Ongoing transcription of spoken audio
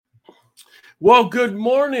Well, good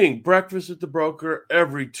morning. Breakfast with the Broker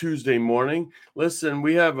every Tuesday morning. Listen,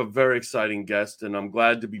 we have a very exciting guest, and I'm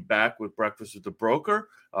glad to be back with Breakfast with the Broker.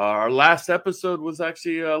 Our last episode was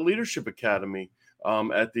actually a Leadership Academy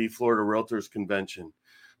at the Florida Realtors Convention.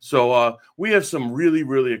 So we have some really,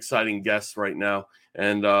 really exciting guests right now,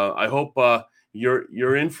 and I hope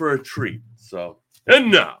you're in for a treat.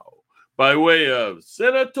 And now, by way of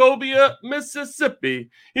Senatobia,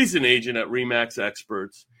 Mississippi, he's an agent at RE/MAX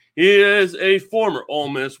Experts. He is a former Ole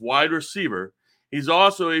Miss wide receiver. He's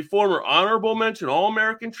also a former honorable mention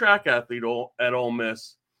All-American track athlete at Ole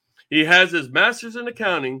Miss. He has his master's in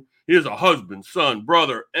accounting. He is a husband, son,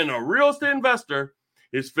 brother, and a real estate investor.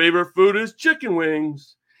 His favorite food is chicken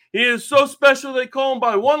wings. He is so special they call him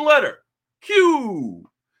by one letter, Q.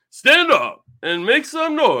 Stand up and make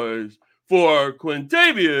some noise for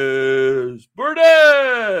Quintavious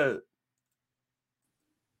Burdett.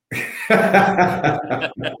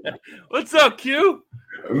 What's up, Q?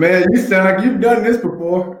 Man, you sound like you've done this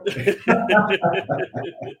before. That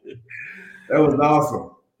was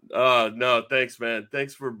awesome. No, thanks, man.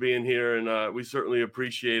 Thanks for being here, and we certainly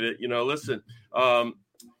appreciate it. Listen,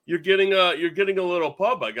 you're getting a little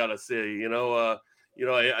pub, I gotta say.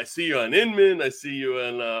 I see you on Inman. I see you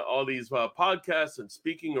in all these podcasts and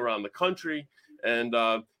speaking around the country. And,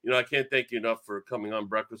 I can't thank you enough for coming on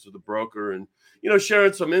Breakfast with the Broker and,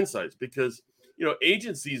 sharing some insights because,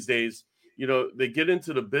 agents these days, they get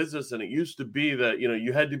into the business, and it used to be that,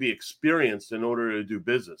 you had to be experienced in order to do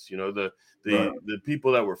business. The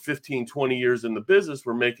people that were 15, 20 years in the business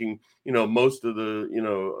were making, most of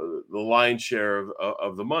the lion's share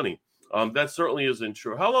of the money. That certainly isn't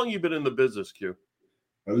true. How long have you been in the business, Q?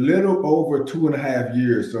 A little over 2.5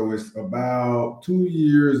 years. So it's about 2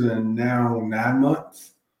 years and now 9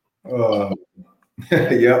 months.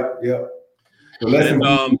 Yep. So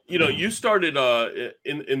and, you started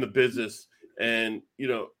in the business, and,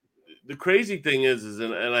 the crazy thing is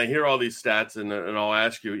and I hear all these stats, and I'll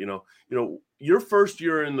ask you, your first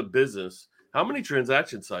year in the business, how many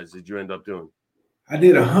transaction size did you end up doing? I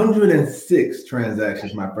did 106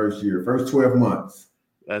 transactions my first year, first 12 months.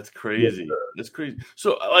 That's crazy. Yes, that's crazy.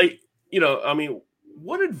 So,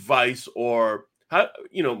 what advice or how,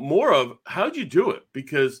 how'd you do it?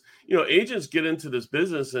 Because, agents get into this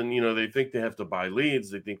business and, they think they have to buy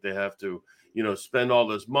leads. They think they have to, spend all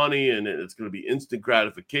this money and it's going to be instant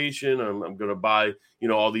gratification. I'm going to buy,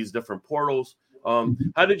 all these different portals.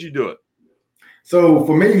 How did you do it? So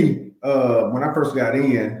for me, when I first got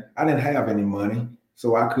in, I didn't have any money,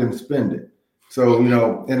 so I couldn't spend it. So,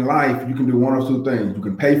 in life, you can do one of two things. You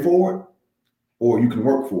can pay for it or you can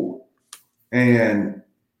work for it. And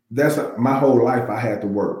that's my whole life. I had to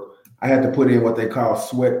work. I had to put in what they call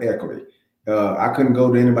sweat equity. I couldn't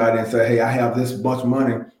go to anybody and say, hey, I have this much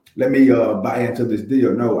money. Let me buy into this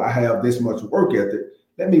deal. No, I have this much work ethic.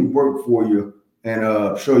 Let me work for you and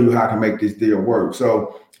show you how to make this deal work.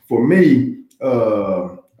 So for me,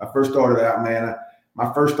 I first started out, man, my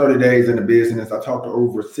first 30 days in the business, I talked to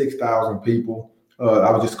over 6,000 people. I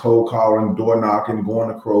was just cold calling, door knocking, going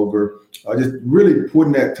to Kroger, just really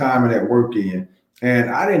putting that time and that work in. And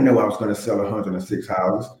I didn't know I was going to sell 106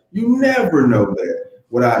 houses. You never know that.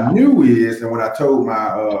 What I knew is, and when I told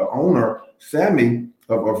my owner, Sammy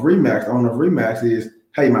of RE/MAX, owner of RE/MAX, is,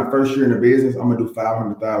 hey, my first year in the business, I'm going to do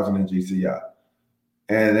 500,000 in GCI.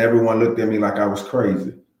 And everyone looked at me like I was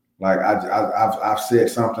crazy. Like I've said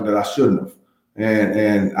something that I shouldn't have.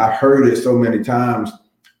 And I've heard it so many times,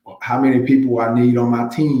 how many people I need on my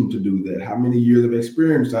team to do that, how many years of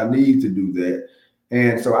experience I need to do that.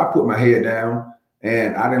 And so I put my head down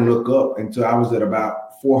and I didn't look up until I was at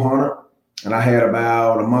about 400 and I had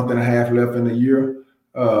about a month and a half left in the year.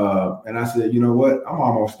 And I said, you know what, I'm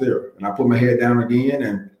almost there. And I put my head down again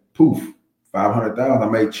and poof, 500,000. I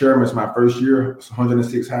made chairman's my first year,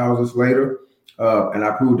 106 houses later. And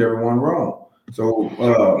I proved everyone wrong.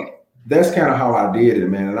 So that's kind of how I did it,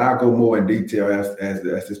 man. And I'll go more in detail as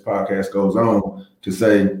this podcast goes on to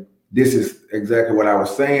say, this is exactly what I was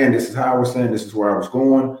saying. This is how I was saying. This is where I was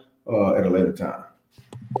going at a later time.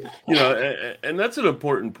 And that's an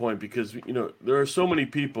important point because, there are so many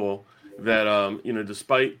people that,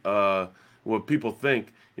 despite what people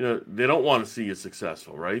think, they don't want to see you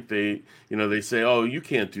successful, right? They say, oh, you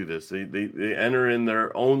can't do this. They enter in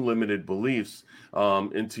their own limited beliefs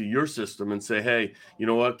into your system and say, hey, you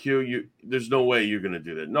know what, Q, there's no way you're going to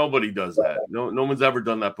do that. Nobody does that. No one's ever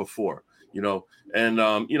done that before, and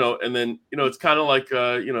then, it's kind of like,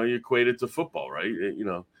 you equate it to football, right?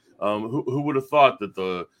 Who would have thought that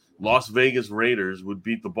the Las Vegas Raiders would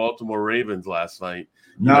beat the Baltimore Ravens last night?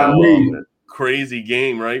 Not me. Crazy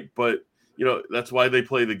game, right? But, that's why they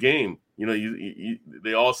play the game,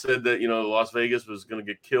 they all said that, Las Vegas was going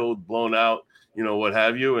to get killed, blown out, what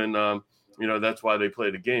have you. And, that's why they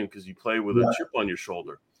play the game, because you play with a chip on your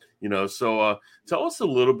shoulder, So tell us a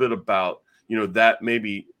little bit about, that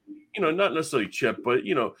maybe, not necessarily chip, but,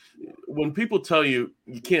 when people tell you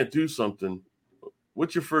you can't do something,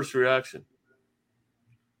 what's your first reaction?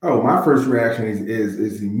 Oh, my first reaction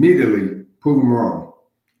is immediately prove them wrong.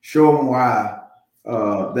 Show them why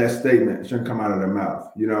that statement shouldn't come out of their mouth.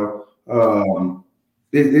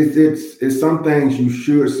 It's some things you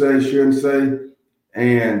should say, shouldn't say.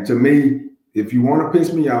 And to me, if you want to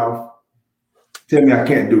piss me off, tell me I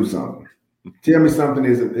can't do something. Tell me something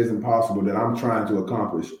is impossible that I'm trying to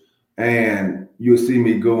accomplish, and you'll see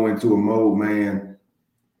me go into a mode, man.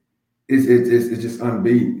 It's just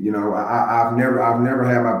unbeaten. I've never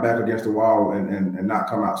had my back against the wall and not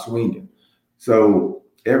come out swinging. So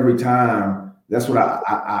every time, that's what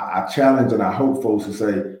I challenge, and I hope folks to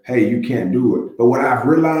say, hey, you can't do it. But what I've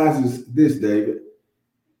realized is this, David,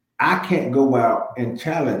 I can't go out and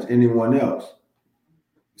challenge anyone else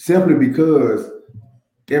simply because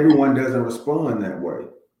everyone doesn't respond that way.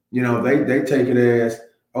 They take it as,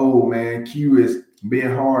 oh man, Q is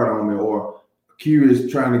being hard on me, or Q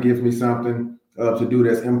is trying to give me something to do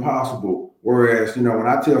that's impossible. Whereas, when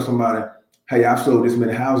I tell somebody, hey, I've sold this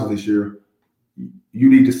many houses this year, you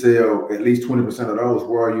need to sell at least 20% of those.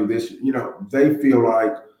 Where are you this year? They feel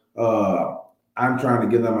like I'm trying to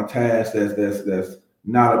give them a task that's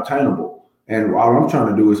not obtainable. And all I'm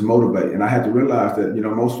trying to do is motivate. And I had to realize that,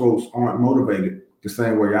 most folks aren't motivated the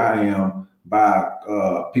same way I am by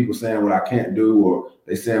people saying what I can't do, or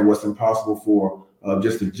they saying what's impossible for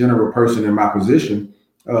just a general person in my position.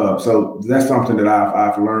 So that's something that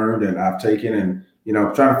I've learned and I've taken, and,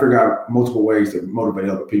 trying to figure out multiple ways to motivate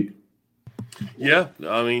other people. Yeah,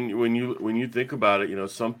 I mean, when you think about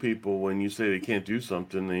it, some people, when you say they can't do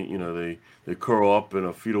something, they curl up in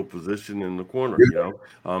a fetal position in the corner.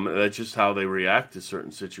 That's just how they react to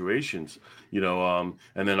certain situations. And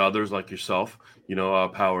then others like yourself,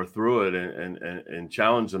 power through it and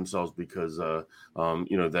challenge themselves because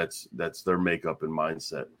that's their makeup and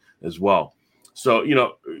mindset as well. So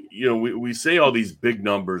we say all these big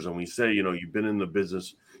numbers, and we say you've been in the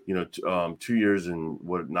business 2 years and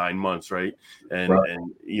 9 months, right? And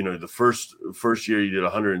the first year you did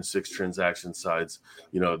 106 transaction sides.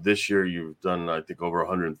 This year you've done, I think, over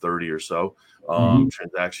 130 or so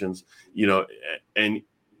transactions.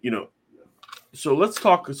 So let's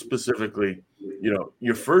talk specifically.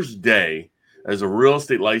 Your first day as a real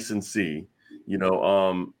estate licensee.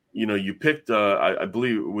 You picked. I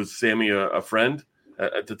believe it was Sammy, a friend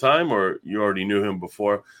at the time, or you already knew him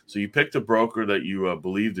before. So you picked a broker that you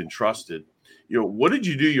believed and trusted. What did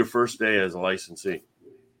you do your first day as a licensee?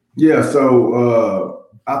 Yeah, so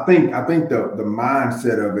I think the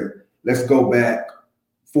mindset of it. Let's go back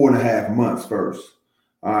 4.5 months first,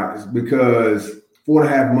 because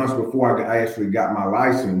 4.5 months before I actually got my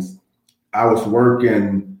license, I was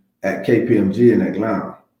working at KPMG in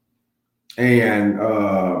Atlanta, and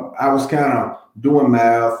I was kind of doing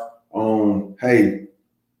math on, hey,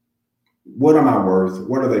 what am I worth?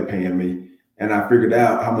 What are they paying me? And I figured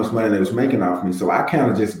out how much money they was making off me. So I kind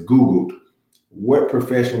of just Googled, what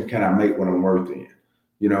profession can I make what I'm worth in?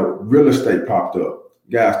 Real estate popped up.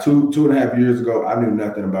 Guys, 2.5 years ago, I knew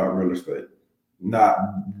nothing about real estate. Not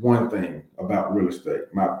one thing about real estate.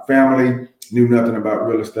 My family knew nothing about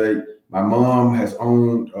real estate. My mom has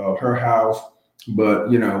owned her house, but,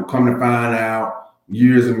 come to find out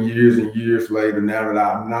years and years and years later, now that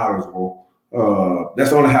I'm knowledgeable, that's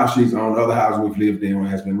the only house she's owned. Other houses we've lived in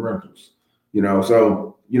has been rentals.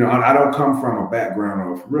 So I don't come from a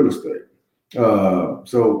background of real estate.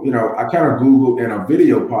 So I kind of Googled, and a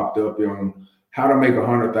video popped up on how to make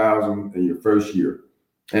 $100,000 in your first year,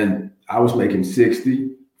 and I was making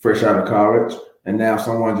 60 fresh out of college, and now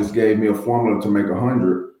someone just gave me a formula to make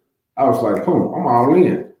 100. I was like, boom, I'm all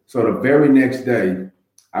in. So the very next day,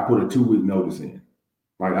 I put a 2-week notice in.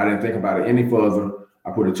 Like, I didn't think about it any further.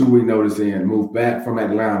 I put a 2-week notice in, moved back from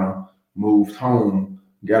Atlanta, moved home,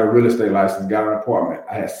 got a real estate license, got an apartment.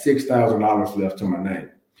 I had $6,000 left to my name.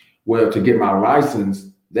 Well, to get my license,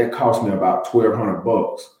 that cost me about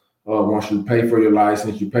 $1,200. Once you pay for your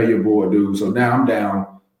license, you pay your board dues. So now I'm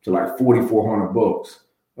down to like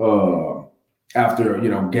 $4,400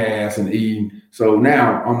 after gas and eating. So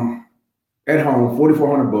now I'm at home,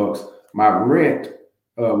 $4,400. My rent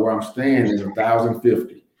where I'm staying is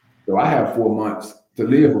 $1,050. So I have 4 months to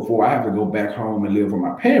live before I have to go back home and live with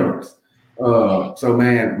my parents. So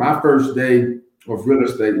man, my first day of real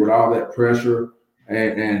estate with all that pressure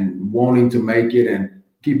and wanting to make it, and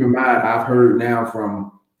keep in mind, I've heard now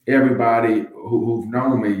from everybody who've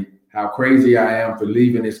known me, how crazy I am for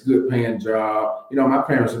leaving this good paying job. You know, my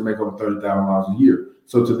parents would make over $30,000 a year.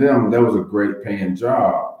 So to them, that was a great paying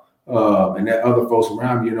job. And that other folks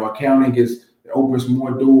around me, you know, accounting opens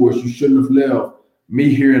more doors. You shouldn't have left.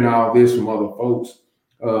 Me hearing all this from other folks.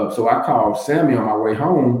 So I called Sammy on my way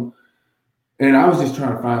home, and I was just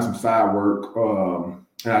trying to find some side work.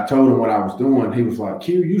 And I told him what I was doing. He was like,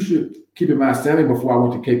 Q, you should keep in mind, Sammy, before I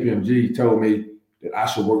went to KPMG, he told me that I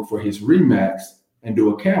should work for his RE/MAX and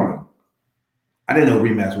do accounting. I didn't know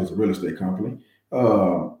RE/MAX was a real estate company.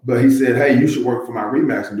 But he said, hey, you should work for my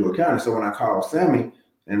RE/MAX and do accounting. So when I called Sammy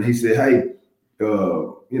and he said, hey,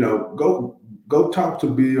 you know, go talk to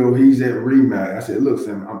Bill. He's at RE/MAX. I said, look,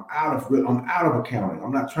 Sammy, I'm out of accounting.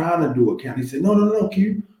 I'm not trying to do accounting. He said, no,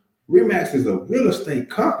 Q. RE/MAX is a real estate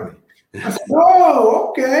company. I said, oh,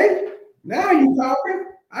 okay. Now you talking.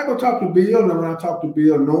 I go talk to Bill, and when I talk to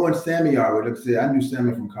Bill, knowing Sammy already, like I said, I knew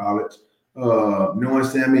Sammy from college. Knowing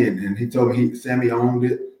Sammy, and he told me Sammy owned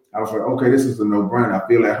it. I was like, okay, this is a no-brainer. I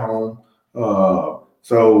feel at home.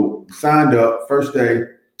 So signed up. First day,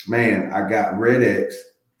 man, I got Red X,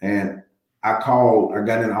 and I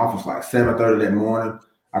got in the office like 7:30 that morning.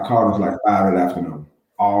 I called it like 5 in the afternoon,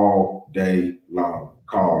 all day long,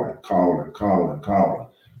 calling.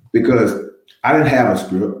 Because I didn't have a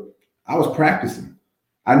script. I was practicing.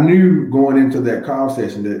 I knew going into that call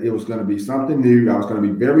session that it was going to be something new. I was going to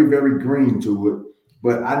be very, very green to it,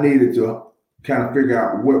 but I needed to kind of figure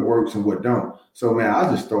out what works and what don't. So, man,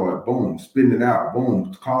 I just started, boom, spitting it out,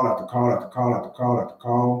 boom, call after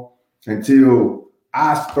call, until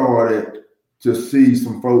I started to see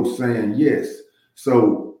some folks saying yes.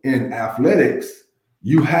 So in athletics,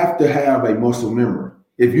 you have to have a muscle memory.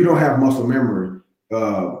 If you don't have muscle memory,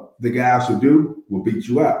 the guys who do will beat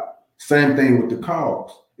you out. Same thing with the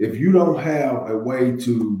calls. If you don't have a way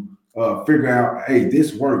to figure out, hey,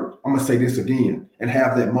 this worked, I'm gonna say this again, and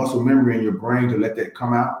have that muscle memory in your brain to let that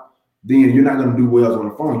come out, then you're not gonna do well on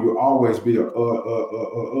the phone. You'll always be a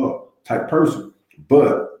type person.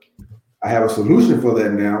 But I have a solution for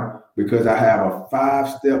that now, because I have a 5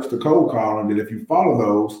 steps to cold calling that if you follow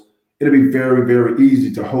those, it'll be very, very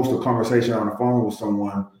easy to host a conversation on the phone with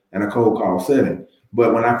someone in a cold call setting.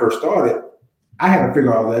 But when I first started, I had to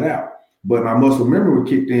figure all that out. But my muscle memory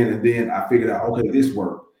kicked in, and then I figured out, okay, this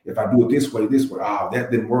worked. If I do it this way, that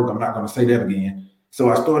didn't work. I'm not going to say that again. So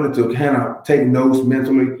I started to kind of take notes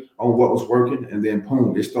mentally on what was working, and then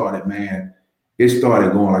boom, it started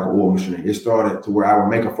going like an oil machine. It started to where I would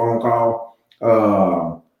make a phone call,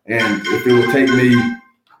 and if it would take me,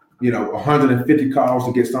 150 calls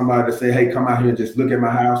to get somebody to say, hey, come out here and just look at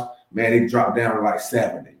my house, man, it dropped down to like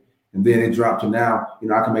 70. And then it dropped to now,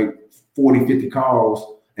 I can make 40, 50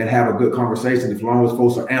 calls and have a good conversation as long as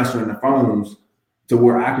folks are answering the phones, to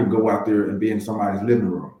where I can go out there and be in somebody's living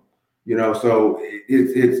room. So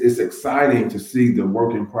it's exciting to see the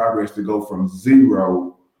work in progress to go from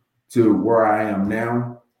 0 to where I am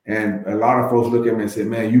now. And a lot of folks look at me and say,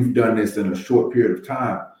 man, you've done this in a short period of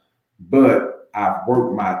time, but I've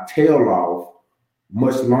worked my tail off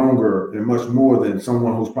much longer and much more than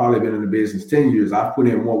someone who's probably been in the business 10 years. I've put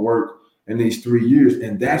in more work in these 3 years,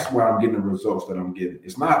 and that's why I'm getting the results that I'm getting.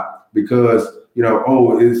 It's not because,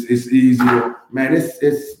 it's easier. Man,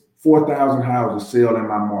 it's 4,000 houses sell in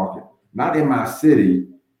my market, not in my city,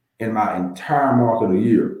 in my entire market a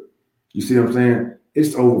year. You see what I'm saying?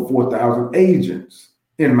 It's over 4,000 agents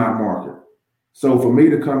in my market. So for me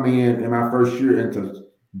to come in my first year and to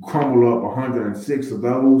crumble up 106 of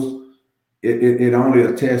those, it only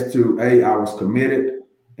attests to, I was committed,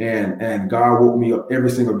 and God woke me up every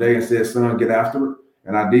single day and said, son, get after it.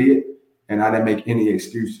 And I did, and I didn't make any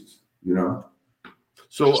excuses,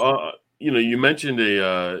 So, you mentioned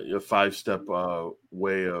a 5-step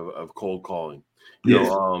way of cold calling. Yes.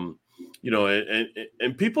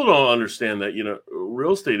 And people don't understand that,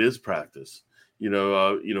 real estate is practice.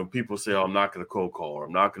 People say, oh, I'm not going to cold call, or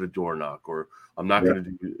I'm not going to door knock, or I'm not going to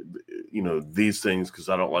do, these things because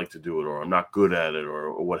I don't like to do it, or I'm not good at it,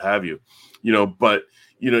 or what have you. But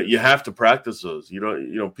you have to practice those.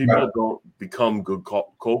 People don't become good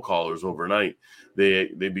cold callers overnight. They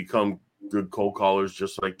become good cold callers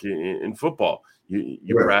just like in football.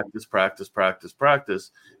 You practice,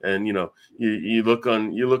 and you look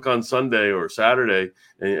on Sunday or Saturday,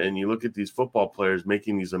 and you look at these football players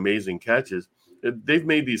making these amazing catches. They've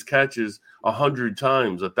made these catches 100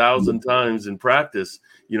 times, 1,000 times in practice.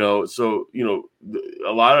 So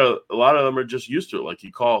a lot of them are just used to it. Like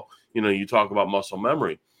you talk about muscle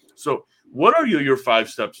memory. So what are your 5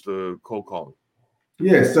 steps to cold calling?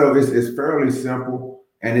 Yeah, so it's fairly simple,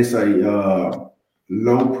 and it's a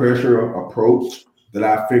low pressure approach that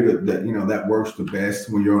I figured that that works the best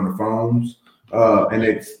when you're on the phones. And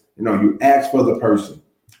You ask for the person.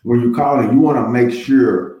 When you call in, you want to make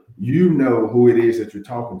sure you know who it is that you're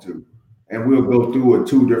talking to. And we'll go through it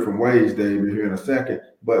 2 different ways, David, here in a second.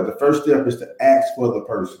 But the first step is to ask for the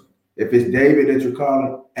person. If it's David that you're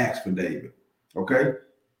calling, ask for David. Okay?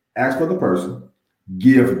 Ask for the person.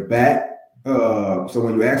 Give back. So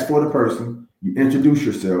when you ask for the person, you introduce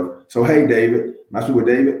yourself. So, hey, David. Am I speaking with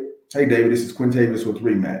David? Hey, David, this is Quintavious with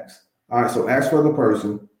RE/MAX. All right, so ask for the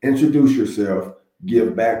person. Introduce yourself.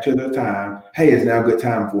 Give back to the time. Hey, it's now a good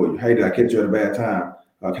time for you. Hey, did I catch you at a bad time?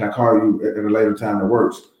 Can I call you at a later time that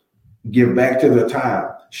works? Give back to the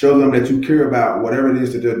time. Show them that you care about whatever it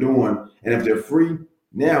is that they're doing. And if they're free,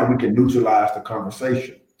 now we can neutralize the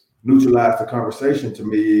conversation. Neutralize the conversation to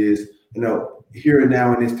me is, here and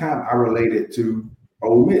now in this time, I relate it to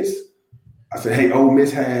Ole Miss. I said, hey, Ole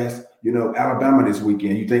Miss has, Alabama this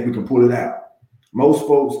weekend. You think we can pull it out? Most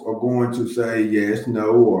folks are going to say yes,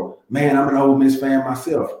 no, or man, I'm an Ole Miss fan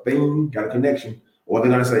myself. Bing, got a connection. Or they're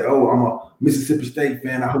going to say, oh, I'm a Mississippi State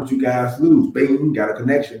fan. I hope you guys lose. Bing, got a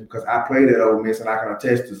connection because I played at Ole Miss and I can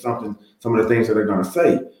attest to some of the things that they're going to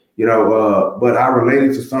say. But I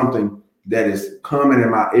related to something that is common in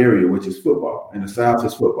my area, which is football. In the South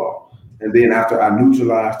is football. And then after I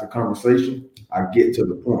neutralize the conversation, I get to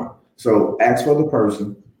the point. So ask for the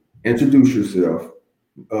person, introduce yourself,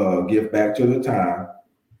 give back to the time,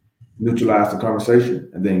 neutralize the conversation,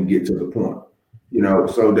 and then get to the point.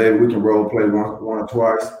 So David, we can role play once or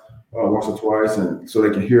twice, and so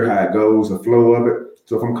they can hear how it goes, the flow of it.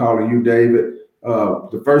 So if I'm calling you, David,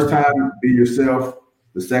 the first time be yourself,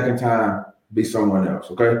 the second time be someone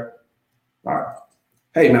else. Okay. All right.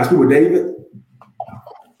 Hey, man, I speak with David.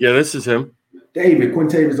 Yeah, this is him. David,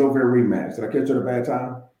 Quintavious over at RE/MAX. Did I catch you at a bad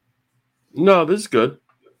time? No, this is good.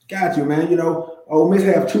 Got you, man. Ole Miss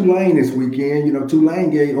have Tulane this weekend. Tulane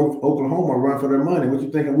gave Oklahoma a run for their money. What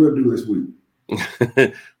you thinking we'll do this week?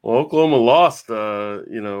 Well, Oklahoma lost, or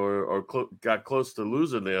got close to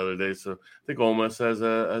losing the other day. So I think Ole Miss has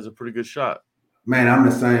a pretty good shot. Man, I'm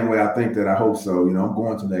the same way. I think that. I hope so. I'm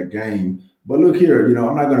going to that game. But look here,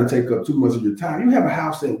 I'm not going to take up too much of your time. You have a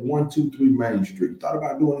house at 123 Main Street. You thought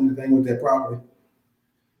about doing anything with that property?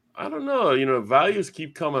 I don't know. Values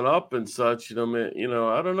keep coming up and such. I don't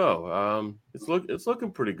know. It's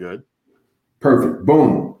looking pretty good. Perfect.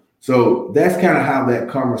 Boom. So that's kind of how that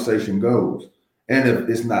conversation goes. And if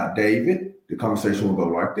it's not David, the conversation will go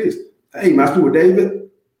like this. Hey, my speak with David?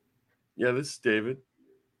 Yeah, this is David.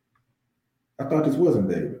 I thought this wasn't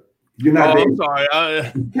David. You're not David. I'm sorry.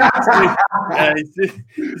 Yeah,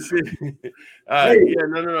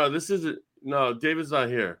 no. This isn't. No, David's not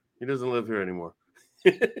here. He doesn't live here anymore.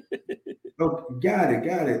 Oh, got it.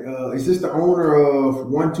 Is this the owner of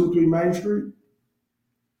 123 Main Street?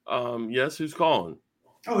 Yes. Who's calling?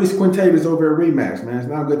 Oh, this is Quintavious over at RE/MAX, man. It's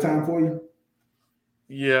not a good time for you?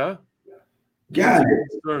 Yeah. Got it.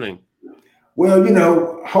 Concerning. Well,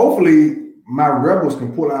 hopefully my Rebels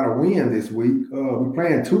can pull out a win this week. We're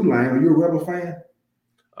playing Tulane. Are you a Rebel fan?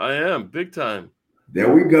 I am, big time.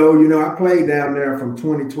 There we go. I played down there from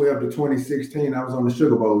 2012 to 2016. I was on the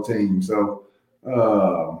Sugar Bowl team. So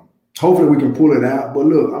hopefully we can pull it out. But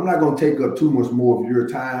look, I'm not going to take up too much more of your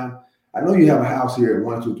time. I know you have a house here at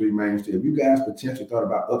 123 Main Street. Have you guys potentially thought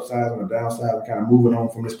about upsizing or downsizing and kind of moving on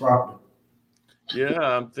from this property? Yeah,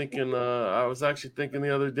 I'm thinking. I was actually thinking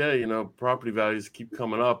the other day. Property values keep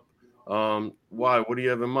coming up. Why? What do you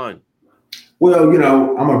have in mind? Well,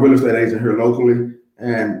 I'm a real estate agent here locally,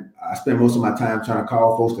 and I spend most of my time trying to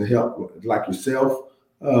call folks to help, like yourself.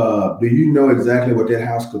 Do you know exactly what that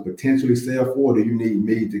house could potentially sell for? Or do you need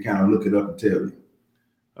me to kind of look it up and tell you?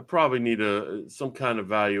 I probably need some kind of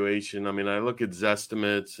valuation. I mean, I look at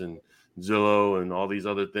Zestimates and Zillow and all these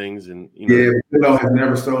other things, and Zillow has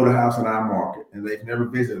never sold a house in our market, and they've never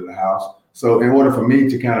visited a house. So, in order for me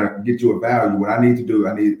to kind of get you a value, what I need to do,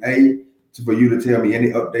 I need for you to tell me any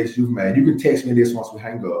updates you've made. You can text me this once we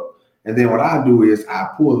hang up, and then what I do is I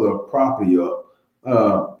pull the property up,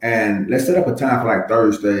 and let's set up a time for like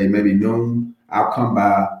Thursday, maybe noon. I'll come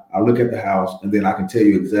by. I'll look at the house, and then I can tell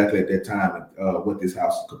you exactly at that time what this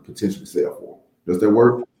house could potentially sell for. Does that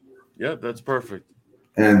work? Yeah, that's perfect.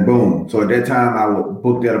 And boom. So at that time, I will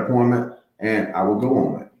book that appointment, and I will go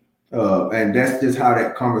on it. And that's just how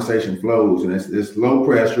that conversation flows. And it's low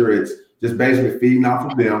pressure. It's just basically feeding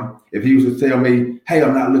off of them. If he was to tell me, hey,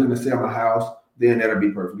 I'm not looking to sell my house, then that'll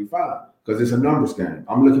be perfectly fine because it's a numbers game.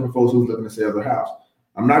 I'm looking for folks who's looking to sell their house.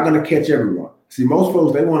 I'm not going to catch everyone. See, most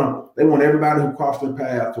folks, they want everybody who crossed their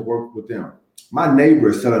path to work with them. My neighbor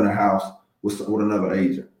is selling a house with another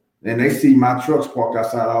agent, and they see my trucks parked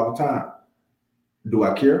outside all the time. Do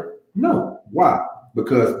I care? No. Why?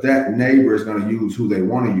 because that neighbor is going to use who they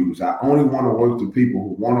want to use. I only want to work with people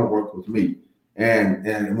who want to work with me.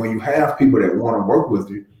 And when you have people that want to work with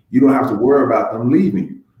you, you don't have to worry about them leaving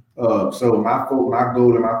you. So my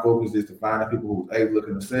goal and my focus is to find the people who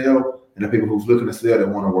looking to sell and the people who's looking to sell that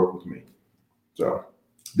want to work with me. So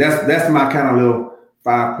that's my kind of little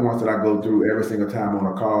 5 points that I go through every single time on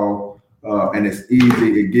a call. And it's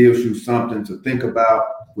easy. It gives you something to think about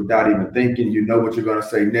without even thinking. You know what you're going to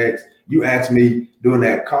say next. You asked me during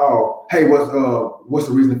that call, hey, what's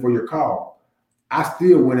the reason for your call? I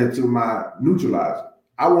still went into my neutralizer.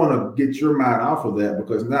 I want to get your mind off of that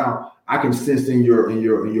because now I can sense in your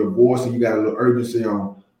voice and you got a little urgency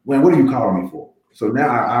on, when what are you calling me for? So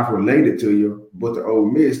now I've related to you what the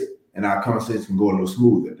old missed, and our conversation can go a little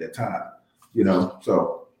smoother at that time.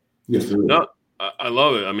 So yes, sir. No, I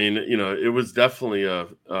love it. I mean, it was definitely a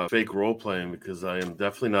fake role playing because I am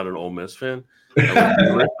definitely not an Ole Miss fan.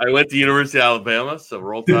 I went to University of Alabama, so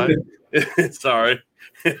roll tide. Sorry.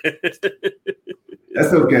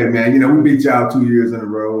 That's okay, man. We beat y'all 2 years in a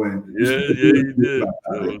row, and yeah, you did.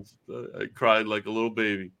 I cried like a little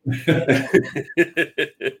baby.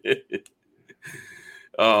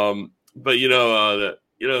 But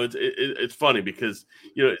it's funny because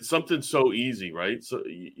it's something so easy, right? So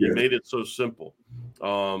you made it so simple.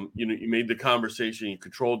 You made the conversation, you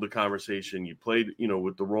controlled the conversation, you played,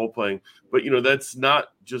 with the role playing, but that's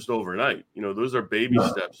not just overnight. Those are baby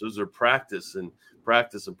steps. Those are practice and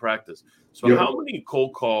practice and practice. So how many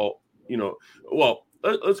cold call,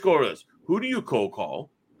 let's go over this. Who do you cold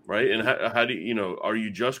call, right? And how do you, are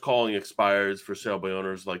you just calling expires for sale by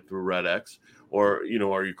owners like through Red X, or,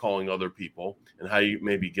 are you calling other people, and how you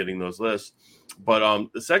may be getting those lists? But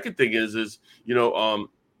the second thing is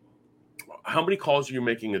how many calls are you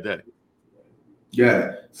making a day?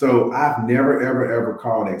 Yeah. So I've never, ever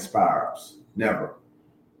called expires. Never.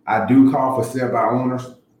 I do call for sale by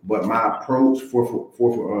owners, but my approach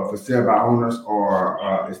for sale by owners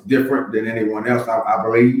is different than anyone else. I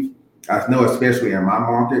believe. I know, especially in my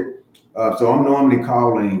market. So I'm normally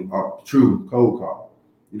calling a true cold call.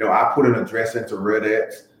 I put an address into Red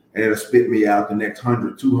X and it'll spit me out the next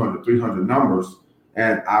 100, 200, 300 numbers,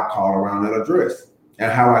 and I'll call around that address.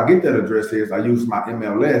 And how I get that address is I use my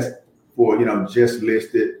MLS for, just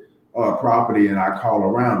listed property, and I call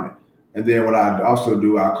around it. And then what I also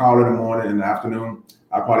do, I call in the morning, in the afternoon,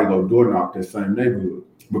 I probably go door knock that same neighborhood.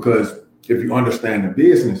 Because if you understand the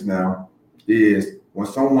business now, is when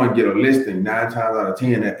someone get a listing, 9 times out of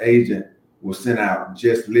 10, that agent will send out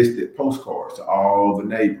just listed postcards to all the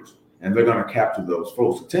neighbors, and they're going to capture those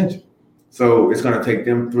folks' attention. So it's going to take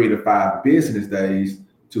them 3 to 5 business days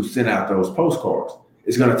to send out those postcards.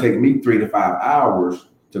 It's going to take me 3 to 5 hours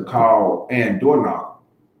to call and door knock.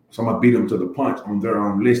 So I'm going to beat them to the punch on their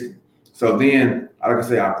own listing. So then, like I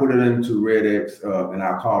say, I put it into Red X and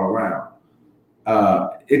I call around.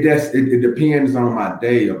 It depends on my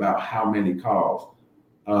day about how many calls.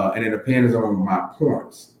 And it depends on my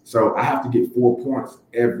points. So I have to get 4 points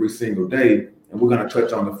every single day. And we're going to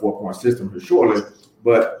touch on the 4-point system here shortly.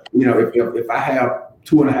 But, if I have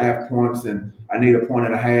 2.5 points and I need 1.5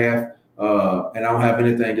 points, and I don't have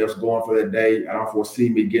anything else going for that day, I don't foresee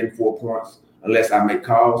me getting 4 points unless I make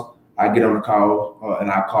calls. I get on the call and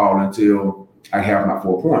I call until I have my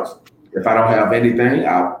 4 points. If I don't have anything,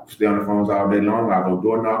 I'll stay on the phones all day long. I'll go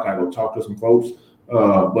door knock. I go talk to some folks.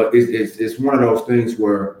 But it's one of those things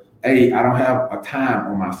where, A, I don't have a time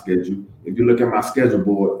on my schedule. If you look at my schedule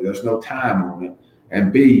board, there's no time on it.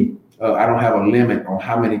 And B, I don't have a limit on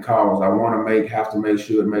how many calls I want to make, have to make,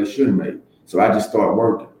 should make. So I just start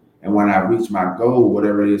working. And when I reach my goal,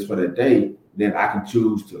 whatever it is for that day, then I can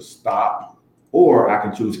choose to stop, or I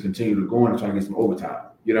can choose to continue to go and try to get some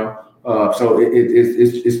overtime, So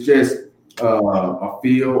it's just a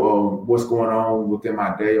feel of what's going on within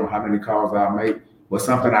my day, on how many calls I make. But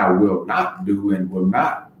something I will not do and will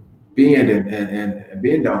not bend and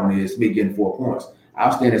bend on is me getting 4 points.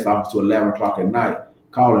 I'll stay in this office till 11 o'clock at night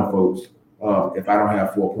calling folks if I don't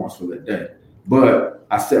have 4 points for that day. But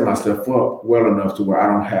I set myself up well enough to where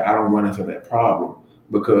I don't run into that problem,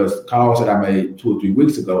 because calls that I made 2 or 3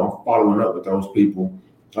 weeks ago, I'm following up with those people,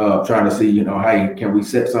 trying to see, hey, can we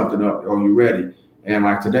set something up? Are you ready? And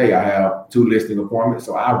like today, I have 2 listing appointments,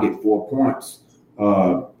 so I'll get 4 points.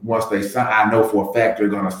 Once they sign, I know for a fact they're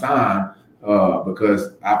going to sign,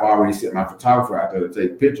 because I've already sent my photographer out there to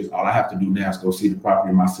take pictures. All I have to do now is go see the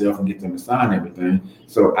property myself and get them to sign everything.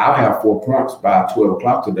 So I'll have 4 points by 12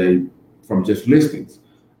 o'clock today from just listings.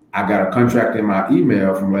 I got a contract in my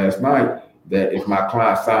email from last night that if my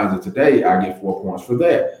client signs it today, I get 4 points for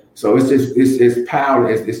that. So it's power.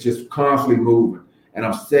 It's just constantly moving. And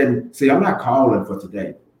I'm not calling for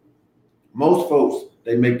today. Most folks,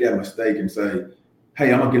 they make that mistake and say,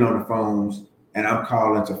 hey, I'm gonna get on the phones and I'm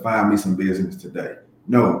calling to find me some business today.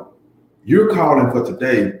 No, you're calling for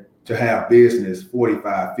today to have business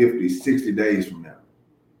 45, 50, 60 days from now.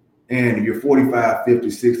 And you're 45, 50,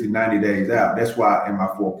 60, 90 days out. That's why in my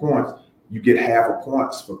 4 points, you get half a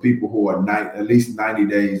points for people who are at least 90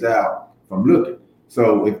 days out from looking.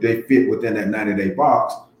 So if they fit within that 90-day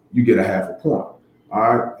box, you get a half a point.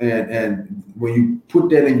 All right. And when you put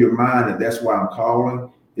that in your mind that that's why I'm calling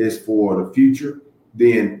is for the future,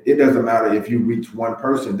 then it doesn't matter if you reach one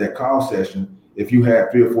person that call session. If you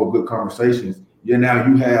have 3 or 4 good conversations, you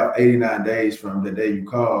have 89 days from the day you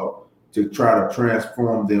call to try to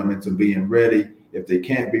transform them into being ready. If they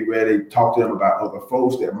can't be ready, talk to them about other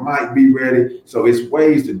folks that might be ready. So it's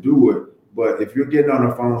ways to do it. But if you're getting on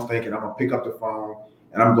the phone thinking, I'm going to pick up the phone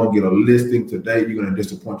and I'm going to get a listing today, you're going to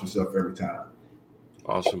disappoint yourself every time.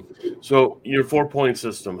 Awesome. So your 4-point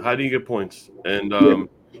system, how do you get points? And,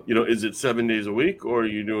 is it 7 days a week or are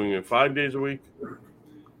you doing it 5 days a week?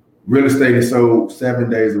 Real estate is sold 7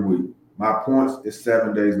 days a week. My points is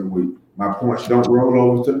 7 days a week. My points don't roll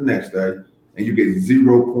over to the next day, and you get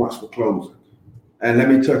 0 points for closing. And let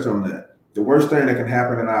me touch on that. The worst thing that can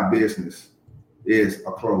happen in our business is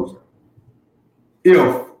a closing.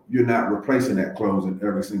 If you're not replacing that closing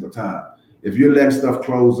every single time. If you're letting stuff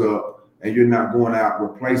close up and you're not going out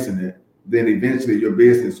replacing it, then eventually your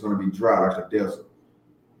business is going to be dry like a desert.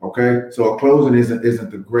 Okay, so a closing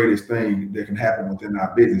isn't the greatest thing that can happen within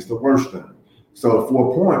our business. The worst thing. So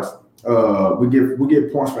 4 points. We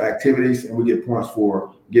get points for activities and we get points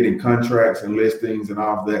for getting contracts and listings and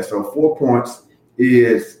all of that. So 4 points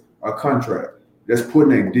is a contract that's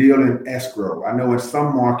putting a deal in escrow. I know in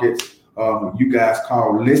some markets, you guys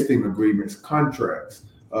call listing agreements contracts.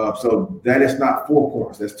 So that is not 4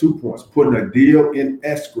 points. That's 2 points. Putting a deal in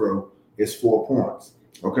escrow is 4 points.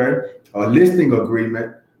 Okay. A listing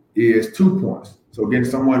agreement is 2 points. So getting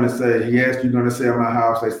someone to say, yes, you're going to sell my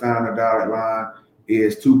house, they sign a dotted line,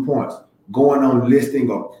 is 2 points. Going on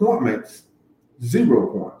listing appointments, 0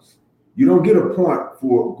 points. You don't get a point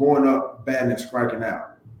for going up, batting, and striking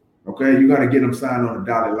out. Okay, you got to get them signed on a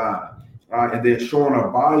dotted line. All right, and then showing a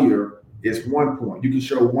buyer is 1 point. You can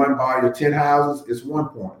show one buyer 10 houses, it's 1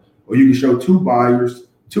 point. Or you can show 2 buyers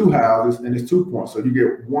 2 houses, and it's 2 points. So you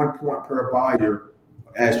get 1 point per buyer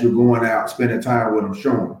as you're going out, spending time with them,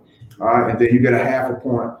 showing. All right, and then you get a half a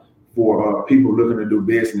point for people looking to do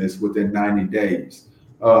business within 90 days.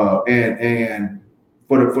 And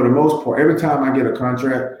for the most part, every time I get a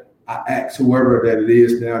contract, I ask whoever that it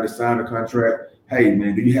is now to sign the contract, hey,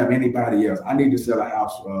 man, do you have anybody else? I need to sell a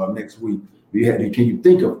house next week. Can you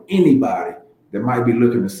think of anybody that might be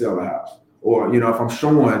looking to sell a house? Or, if I'm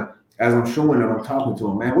showing, as I'm showing and I'm talking to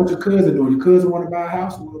them, man, what's your cousin doing? Your cousin want to buy a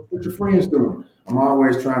house? What your friends doing? I'm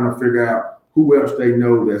always trying to figure out who else they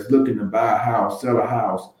know that's looking to buy a house, sell a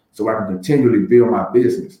house, so I can continually build my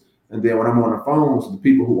business. And then when I'm on the phones, the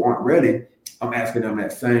people who aren't ready, I'm asking them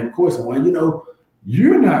that same question. Well,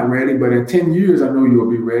 you're not ready, but in 10 years, I know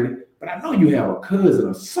you'll be ready. But I know you have a cousin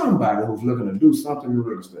or somebody who's looking to do something in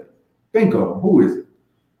real estate. Think of them. Who is it?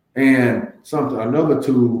 And another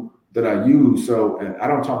tool that I use. So, and I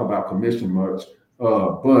don't talk about commission much,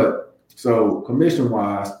 but so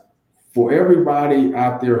commission-wise, for everybody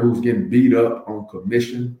out there who's getting beat up on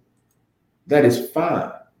commission, that is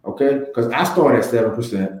fine. Okay, because I start at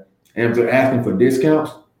 7%, and if they're asking for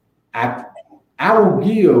discounts, I will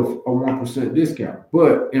give a 1% discount,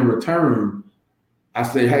 but in return, I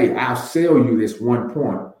say, hey, I'll sell you this 1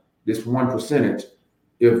 point, this 1%,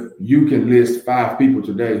 if you can list 5 people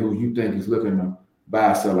today who you think is looking to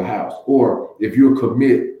buy or sell a house, or if you'll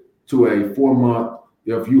commit to a 4-month,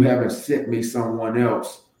 if you haven't sent me someone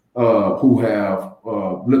else who have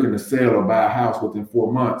looking to sell or buy a house within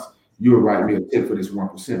 4 months, you'll write me a tip for this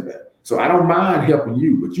 1% back. So I don't mind helping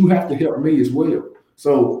you, but you have to help me as well.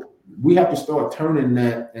 So we have to start turning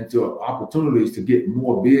that into opportunities to get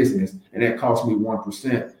more business, and that costs me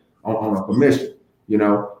 1% on a commission,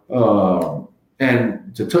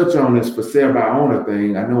 And to touch on this for sale by owner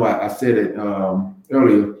thing, I know I said it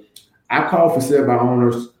earlier. I call for sale by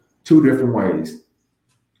owners 2 different ways.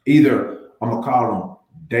 Either I'm gonna call them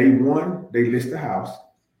day 1, they list the house,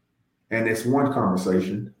 and it's one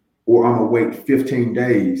conversation, or I'm gonna wait 15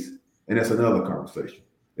 days, and that's another conversation.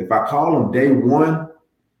 If I call them day 1,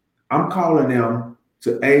 I'm calling them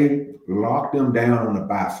to lock them down on the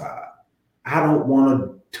buy side. I don't want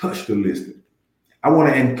to touch the listing. I want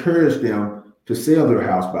to encourage them to sell their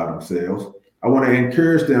house by themselves. I want to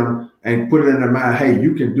encourage them and put it in their mind, hey,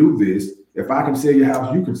 you can do this. If I can sell your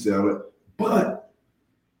house, you can sell it. But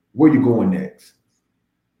where you going next?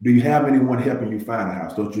 Do you have anyone helping you find a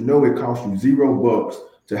house? Don't you know it costs you $0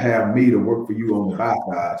 to have me to work for you on the buy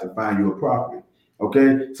side to find you a property?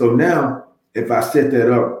 Okay, so now if I set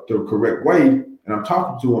that up the correct way and I'm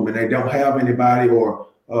talking to them and they don't have anybody, or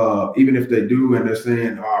even if they do and they're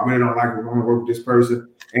saying, oh, I really don't like it, I want to work with this person,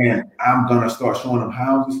 and I'm going to start showing them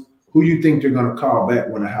houses, who you think they're going to call back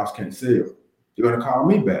when the house can't sell? They're going to call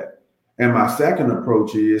me back. And my second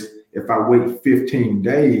approach is, if I wait 15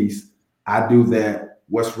 days, I do that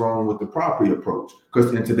what's wrong with the property approach.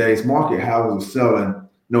 Because in today's market, houses are selling,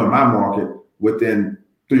 in my market, within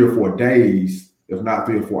 3 or 4 days, if not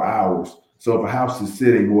 3 or 4 hours. So if a house is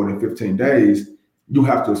sitting more than 15 days, you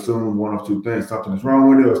have to assume one of two things. Something is wrong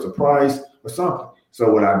with it, or it's the price, or something. So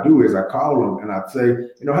what I do is I call them and I say,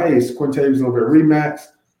 hey, it's Quintavious over at RE/MAX.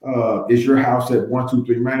 Is your house at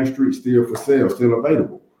 123 Main Street still for sale, still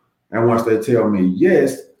available? And once they tell me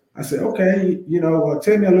yes, I say, okay,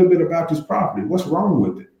 tell me a little bit about this property. What's wrong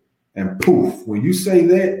with it? And poof, when you say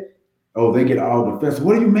that, they get all defensive.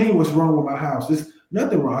 What do you mean what's wrong with my house? There's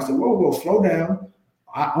nothing wrong. I said, whoa, slow down.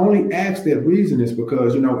 I only ask that reason is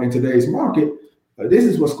because, in today's market, this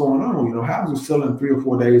is what's going on. Houses are selling 3 or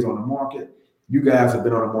 4 days on the market. You guys have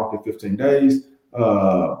been on the market 15 days,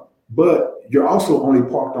 but you're also only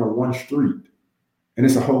parked on one street, and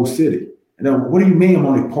it's a whole city. And then what do you mean I'm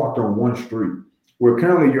only parked on one street? Where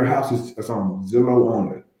currently your house is on Zillow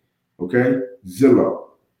only, okay? Zillow.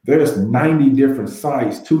 There's 90 different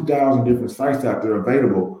sites, 2,000 different sites out there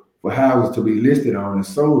available for houses to be listed on and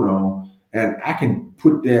sold on, and I can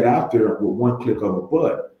put that out there with one click of a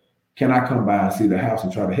button. Can I come by and see the house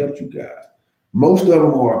and try to help you guys? Most of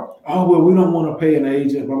them are, we don't want to pay an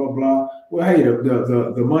agent, blah, blah, blah. Well, hey,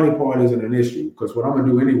 the money part isn't an issue, because what I'm going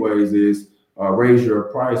to do anyways is raise your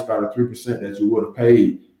price by the 3% that you would have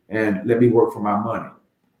paid and let me work for my money.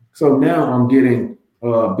 So now I'm getting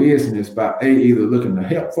business by A, either looking to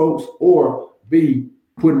help folks, or B,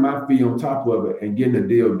 putting my fee on top of it and getting the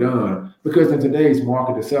deal done. Because in today's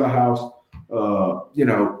market, to sell a house, our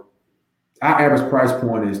average price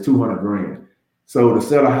point is $200,000. So to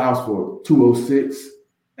sell a house for $206,000,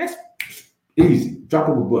 that's easy. Drop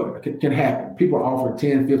of a buck. It can happen. People are offering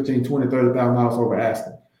 $10,000, $15,000, $20,000, $30,000 over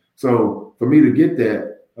asking. So for me to get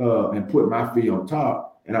that and put my fee on top,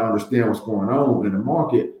 and I understand what's going on in the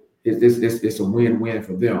market, it's a win-win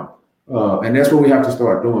for them. And that's what we have to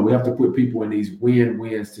start doing. We have to put people in these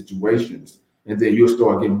win-win situations, and then you'll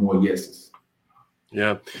start getting more yeses.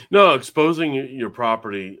 Yeah. No, exposing your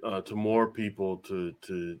property to more people,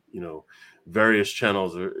 to various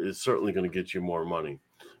channels is certainly going to get you more money.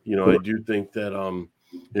 I do think that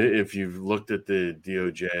if you've looked at the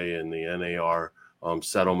DOJ and the NAR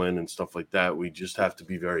settlement and stuff like that, we just have to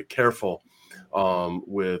be very careful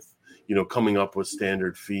with coming up with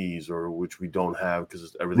standard fees, or which we don't have,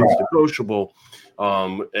 because everything's negotiable.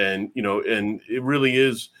 And it really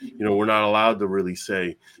is, we're not allowed to really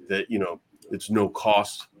say that, it's no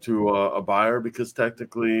cost to a buyer, because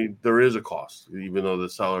technically there is a cost, even though the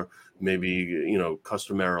seller may be,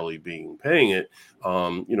 customarily paying it.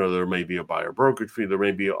 There may be a buyer brokerage fee. There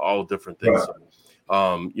may be all different things.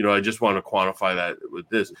 Right. I just want to quantify that with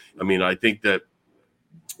this. I mean, I think that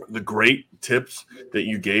the great tips that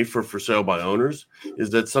you gave for sale by owners is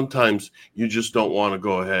that sometimes you just don't want to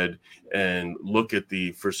go ahead and look at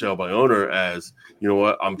the for sale by owner as,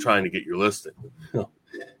 I'm trying to get your listing.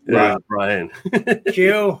 Right. Brian.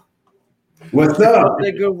 Q. What's up?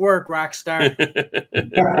 Good work, Rockstar.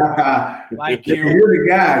 Like you. You're the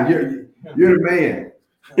guy. You're the man.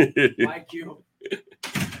 Like you.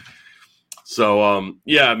 So,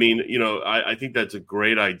 I think that's a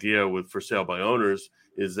great idea with for sale by owners,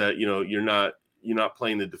 is that, you're not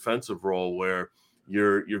playing the defensive role where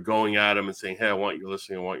you're going at them and saying, hey, I want your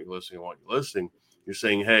listing. I want your listing. I want your listing. You're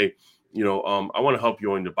saying, hey, I want to help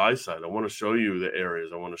you on the buy side. I want to show you the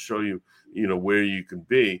areas. I want to show you, where you can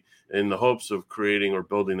be, in the hopes of creating or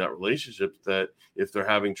building that relationship that if they're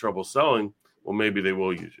having trouble selling, well, maybe they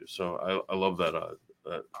will use you. So I love that.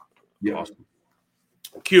 Yeah. Awesome.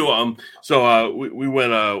 Q. So we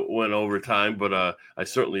went over time, but I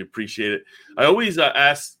certainly appreciate it. I always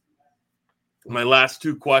ask my last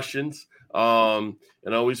two questions, and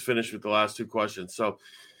I always finish with the last two questions. So,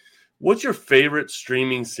 what's your favorite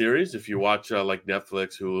streaming series, if you watch like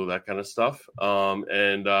Netflix, Hulu, that kind of stuff?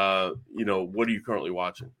 And what are you currently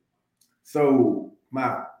watching? So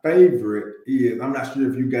my favorite is, I'm not sure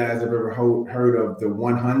if you guys have ever heard of The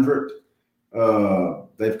 100.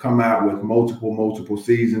 They've come out with multiple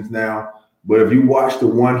seasons now. But if you watch The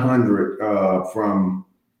 100 from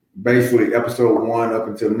basically episode 1 up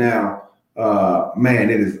until now, man,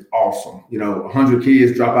 it is awesome. 100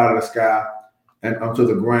 kids drop out of the sky. and onto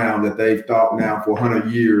the ground that they've thought now for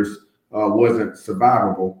 100 years wasn't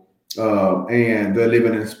survivable, and they're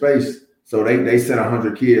living in space. So they sent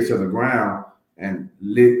 100 kids to the ground, and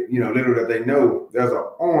little that they know, there's an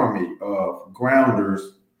army of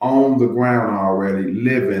grounders on the ground already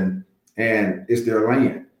living, and it's their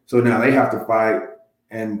land. So now they have to fight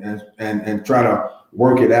and try to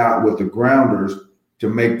work it out with the grounders to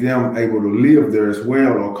make them able to live there as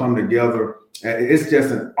well or come together. And it's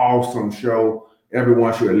just an awesome show.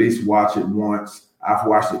 Everyone should at least watch it once. I've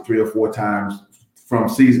watched it 3 or 4 times from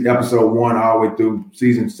episode 1 all the way through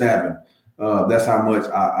season 7. That's how much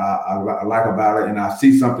I like about it. And I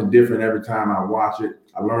see something different every time I watch it.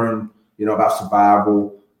 I learn, about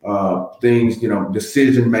survival, things,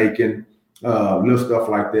 decision making, little stuff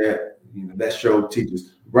like that. That show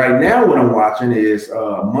teaches. Right now, what I'm watching is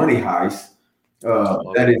Money Heist.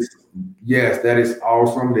 That is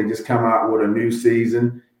awesome. They just come out with a new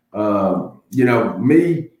season. I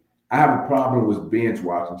have a problem with binge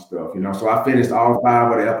watching stuff, so I finished all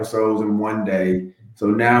 5 of the episodes in one day. So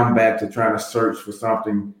now I'm back to trying to search for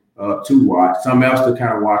something to watch. Something else to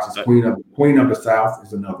kind of watch is Queen of the South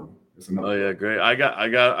is another one. Oh yeah, great. I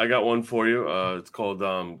got one for you. It's called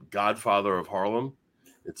Godfather of Harlem.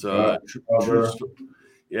 It's true story.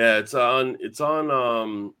 Yeah, it's on it's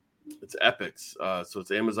Epix. So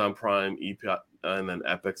it's Amazon Prime, and then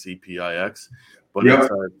Epix, EPIX. But it's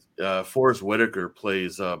Forrest Whitaker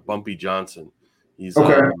plays Bumpy Johnson. He's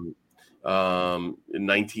okay. In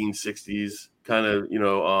 1960s, kind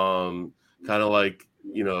of like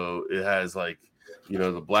it has like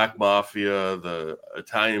the Black Mafia, the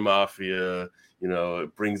Italian Mafia.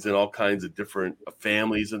 It brings in all kinds of different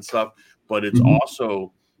families and stuff. But it's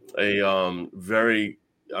also a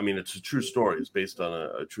it's a true story. It's based on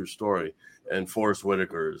a true story, and Forrest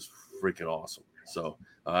Whitaker is freaking awesome. So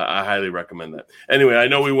I highly recommend that. Anyway, I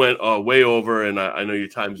know we went way over, and I know your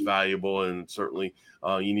time's valuable, and certainly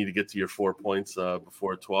you need to get to your 4 points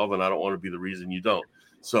before 12, and I don't want to be the reason you don't.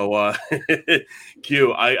 So,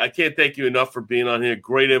 Q, I can't thank you enough for being on here.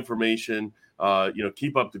 Great information.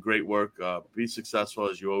 Keep up the great work. Be successful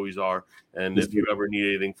as you always are. And if you ever need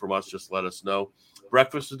anything from us, just let us know.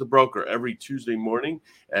 Breakfast with the Broker every Tuesday morning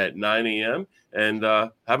at 9 a.m. And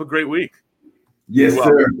have a great week. Yes,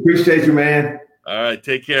 sir. Appreciate you, man. All right.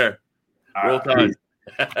 Take care. Roll Tide.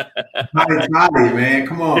 Toddy, man.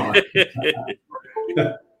 Come on.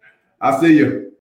 I'll see you.